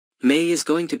May is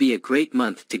going to be a great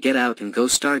month to get out and go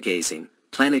stargazing,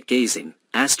 planet gazing,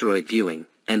 asteroid viewing,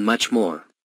 and much more.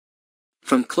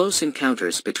 From close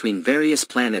encounters between various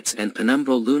planets and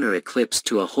penumbral lunar eclipse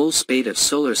to a whole spate of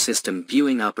solar system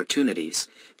viewing opportunities,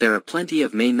 there are plenty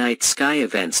of May night sky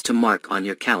events to mark on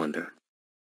your calendar.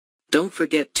 Don't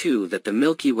forget too that the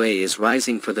Milky Way is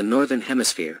rising for the northern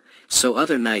hemisphere, so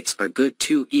other nights are good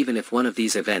too even if one of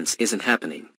these events isn't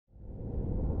happening.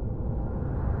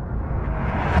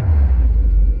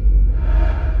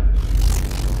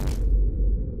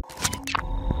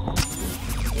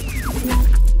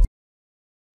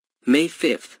 May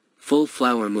 5th, Full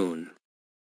Flower Moon.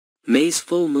 May's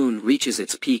full moon reaches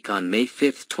its peak on May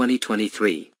 5,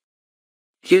 2023.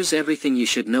 Here's everything you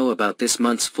should know about this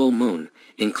month's full moon,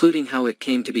 including how it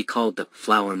came to be called the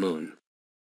flower moon.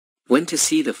 When to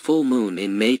see the full moon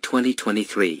in May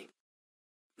 2023.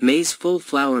 May's full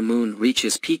flower moon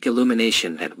reaches peak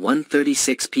illumination at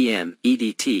 1:36 p.m.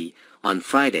 EDT on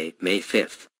Friday, May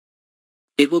 5th.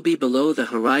 It will be below the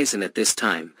horizon at this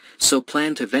time, so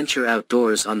plan to venture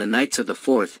outdoors on the nights of the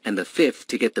 4th and the 5th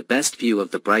to get the best view of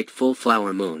the bright full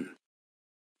flower moon.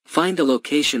 Find a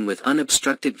location with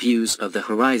unobstructed views of the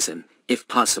horizon, if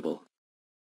possible.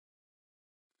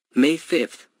 May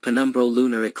 5th, Penumbral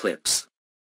Lunar Eclipse.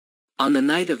 On the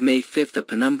night of May 5th a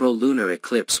penumbral lunar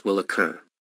eclipse will occur.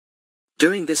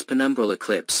 During this penumbral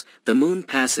eclipse, the moon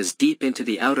passes deep into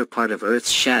the outer part of Earth's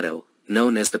shadow,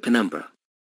 known as the penumbra.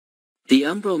 The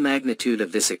umbral magnitude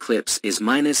of this eclipse is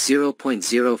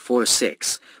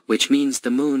 -0.046, which means the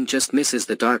moon just misses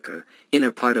the darker,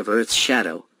 inner part of Earth's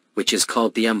shadow, which is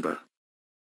called the umbra.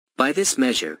 By this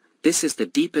measure, this is the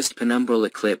deepest penumbral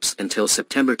eclipse until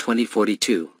September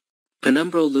 2042.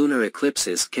 Penumbral lunar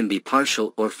eclipses can be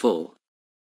partial or full.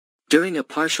 During a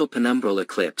partial penumbral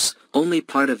eclipse, only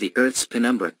part of the Earth's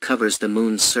penumbra covers the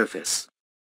moon's surface.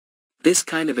 This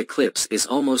kind of eclipse is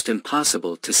almost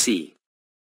impossible to see.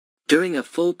 During a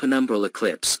full penumbral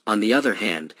eclipse, on the other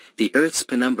hand, the Earth's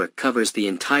penumbra covers the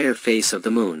entire face of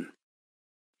the moon.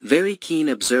 Very keen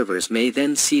observers may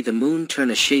then see the moon turn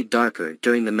a shade darker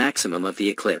during the maximum of the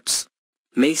eclipse.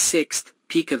 May 6th,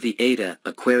 peak of the Eta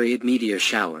Aquariid meteor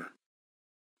shower.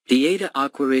 The Eta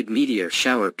Aquariid meteor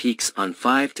shower peaks on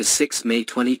 5 to 6 May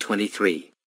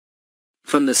 2023.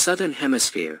 From the southern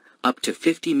hemisphere, up to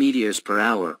 50 meteors per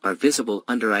hour are visible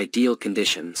under ideal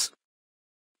conditions.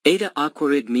 Eta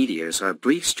Aquariid meteors are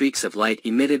brief streaks of light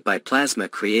emitted by plasma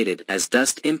created as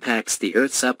dust impacts the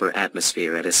Earth's upper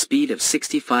atmosphere at a speed of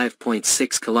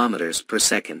 65.6 km per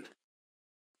second.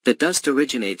 The dust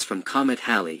originates from Comet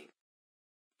Halley.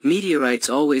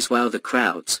 Meteorites always wow the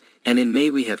crowds, and in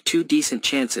May we have two decent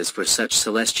chances for such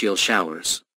celestial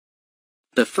showers.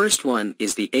 The first one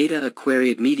is the Eta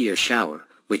Aquariid meteor shower,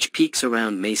 which peaks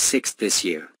around May 6 this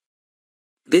year.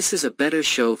 This is a better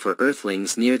show for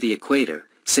Earthlings near the equator,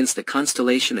 since the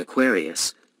constellation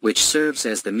Aquarius, which serves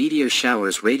as the meteor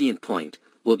shower's radiant point,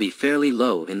 will be fairly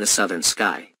low in the southern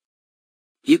sky.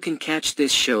 You can catch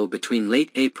this show between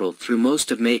late April through most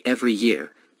of May every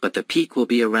year, but the peak will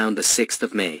be around the 6th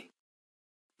of May.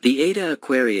 The Eta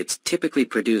Aquariids typically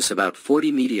produce about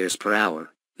 40 meteors per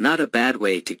hour, not a bad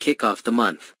way to kick off the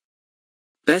month.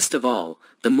 Best of all,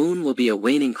 the moon will be a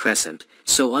waning crescent,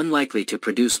 so unlikely to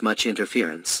produce much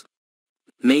interference.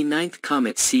 May 9th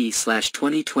Comet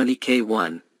C/2020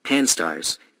 K1,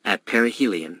 Panstars, at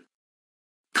Perihelion.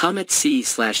 Comet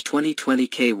C/2020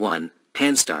 K1,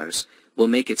 Panstars, will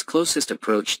make its closest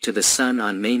approach to the Sun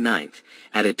on May 9th,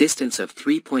 at a distance of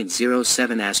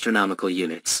 3.07 astronomical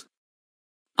units.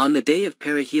 On the day of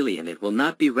perihelion it will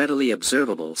not be readily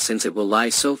observable since it will lie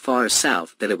so far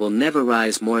south that it will never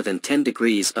rise more than 10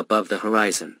 degrees above the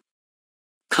horizon.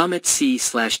 Comet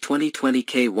C/2020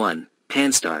 K1,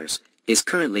 Panstars, is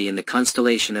currently in the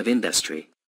constellation of Industry.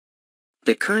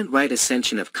 The current right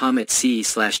ascension of Comet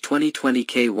C/2020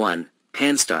 K1,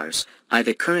 Panstars,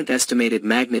 the current estimated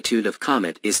magnitude of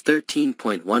Comet is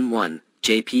 13.11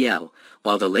 JPL,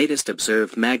 while the latest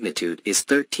observed magnitude is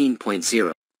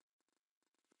 13.0.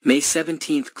 May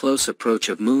 17th Close approach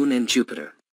of Moon and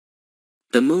Jupiter.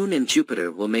 The Moon and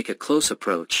Jupiter will make a close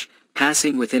approach,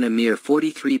 passing within a mere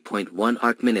 43.1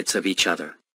 arc-minutes of each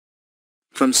other.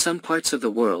 From some parts of the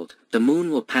world, the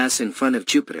Moon will pass in front of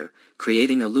Jupiter,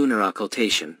 creating a lunar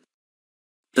occultation.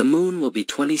 The Moon will be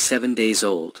 27 days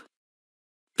old.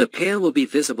 The pair will be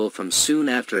visible from soon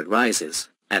after it rises,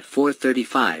 at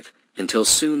 4:35, until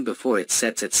soon before it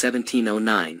sets at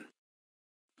 17:09.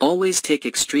 Always take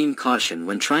extreme caution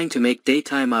when trying to make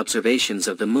daytime observations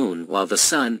of the Moon while the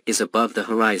Sun is above the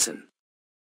horizon.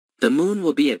 The Moon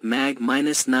will be at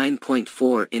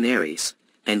mag-9.4 in Aries,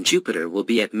 and Jupiter will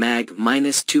be at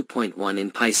mag-2.1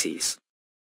 in Pisces.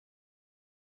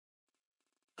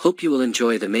 Hope you will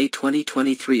enjoy the May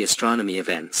 2023 astronomy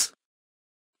events.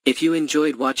 If you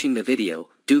enjoyed watching the video,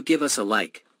 do give us a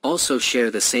like, also share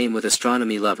the same with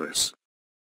astronomy lovers.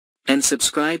 And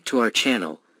subscribe to our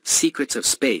channel, Secrets of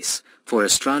Space, for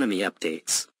astronomy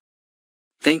updates.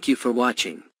 Thank you for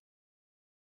watching.